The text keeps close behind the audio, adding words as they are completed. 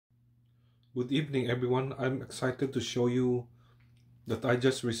Good evening, everyone. I'm excited to show you that I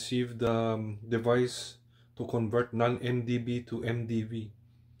just received the device to convert non MDB to MDB.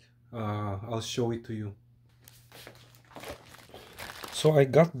 I'll show it to you. So I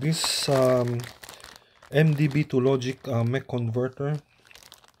got this MDB to logic mech converter.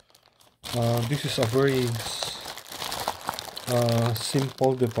 This is a very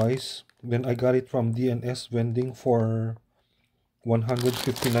simple device. Then I got it from DNS Vending for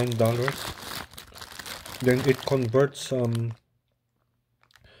 $159. Then it converts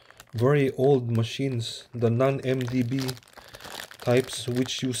very old machines, the non MDB types,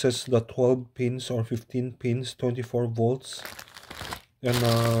 which uses the 12 pins or 15 pins, 24 volts, and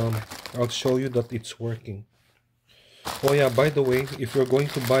I'll show you that it's working. Oh yeah, by the way, if you're going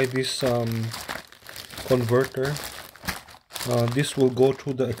to buy this converter, this will go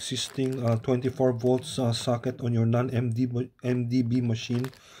through the existing 24 volts socket on your non MDB machine,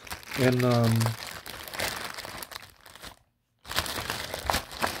 and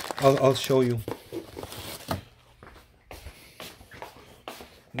I'll show you.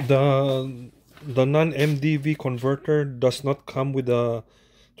 The non MDB converter does not come with a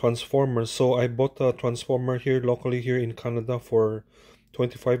transformer, so I bought a transformer locally here in Canada for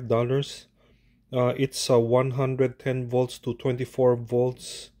 $25. It's a 110 volts to 24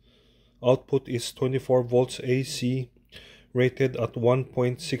 volts. Output is 24 volts AC, rated at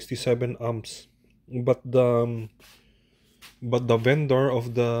 1.67 amps. But the vendor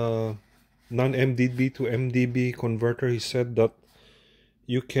of the non MDB to MDB converter, he said that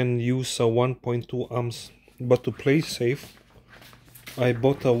you can use a 1.2 amps, but to play safe, I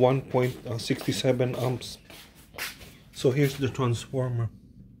bought a 1.67 amps. So here's the transformer.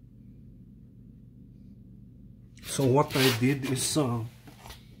 So what I did is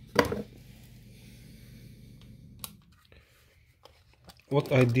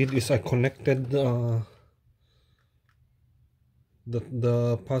I connected the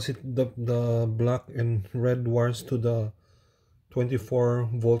black and red wires to the 24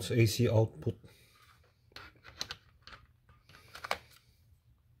 volts AC output.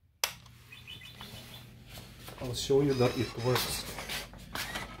 I'll show you that it works.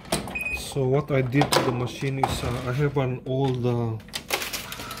 So what I did to the machine is I have an old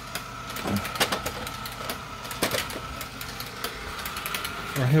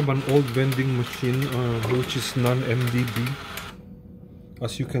vending machine which is non MDB.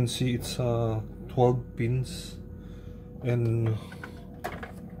 As you can see, it's 12 pins, and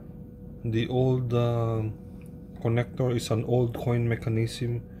the old connector is an old coin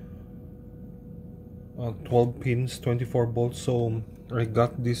mechanism, 12 pins, 24 volts. So I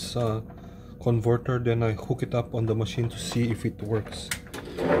got this converter, then I hook it up on the machine to see if it works.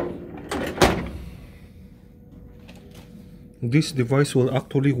 This device will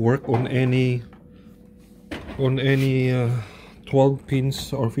actually work on any 12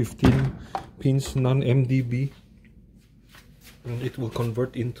 pins or 15 pins non MDB, and it will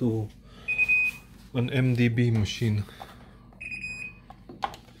convert into an MDB machine.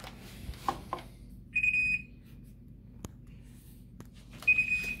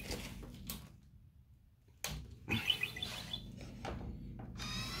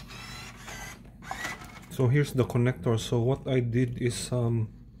 So here's the connector. So what I did is I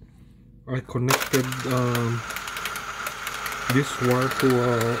connected this wire to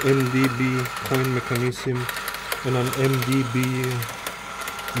a MDB coin mechanism and an MDB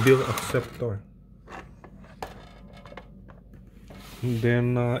bill acceptor.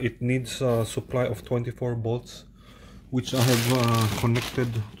 Then it needs a supply of 24 volts, which I have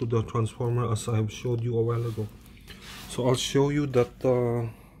connected to the transformer as I have showed you a while ago. So I'll show you that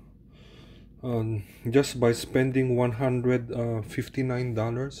just by spending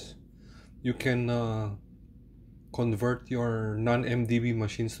 $159, you can convert your non-MDB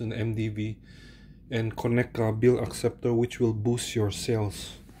machines to an MDB and connect a bill acceptor, which will boost your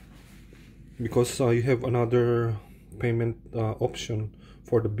sales, because you have another payment option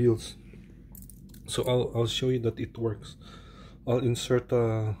for the bills. So I'll show you that it works. I'll insert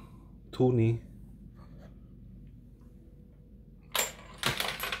a toonie.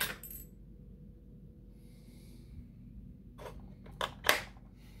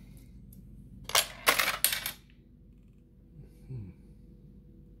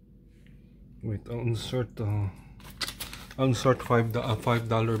 Wait, I'll insert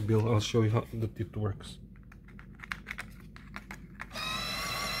 $5 bill. I'll show you how that it works.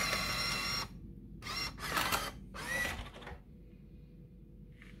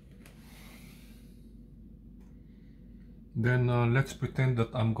 Then let's pretend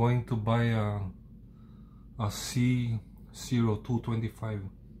that I'm going to buy a C0225.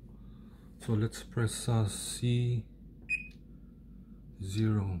 So let's press C0.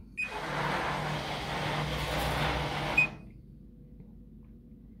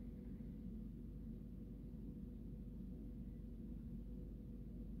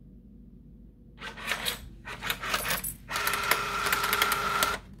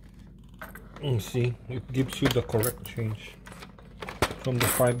 See, it gives you the correct change from the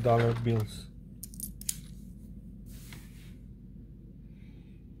 $5 bills.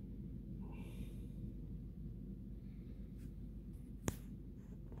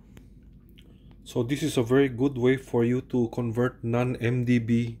 So this is a very good way for you to convert non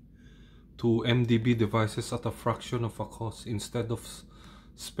MDB to MDB devices at a fraction of a cost, instead of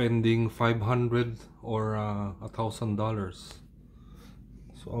spending $500 or $1,000.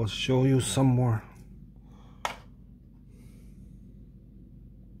 So I'll show you some more.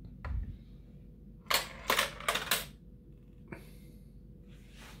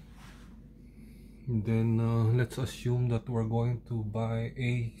 Then let's assume that we're going to buy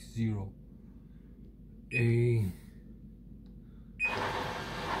A0.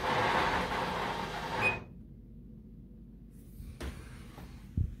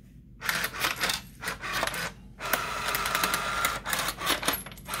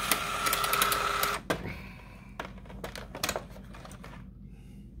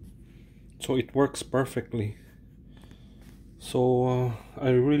 So it works perfectly. So I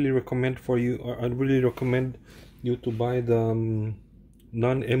really recommend you to buy the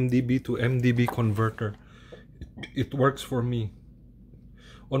non MDB to MDB converter. It works for me.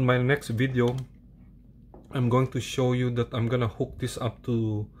 On my next video, I'm going to show you that I'm gonna hook this up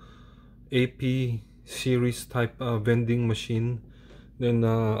to AP series type vending machine. Then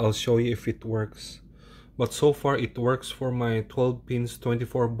I'll show you if it works. But so far it works for my 12 pins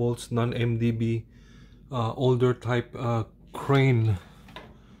 24 volts non MDB older type Crane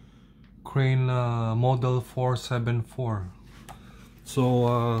model 474.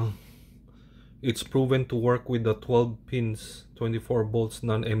 So it's proven to work with the 12 pins 24 volts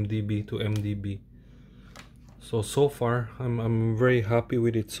non MDB to MDB. So far I'm very happy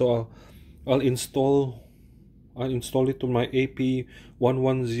with it. So I'll install it to my AP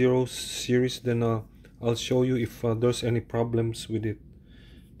 110 series. Then I'll show you if there's any problems with it.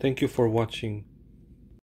 Thank you for watching.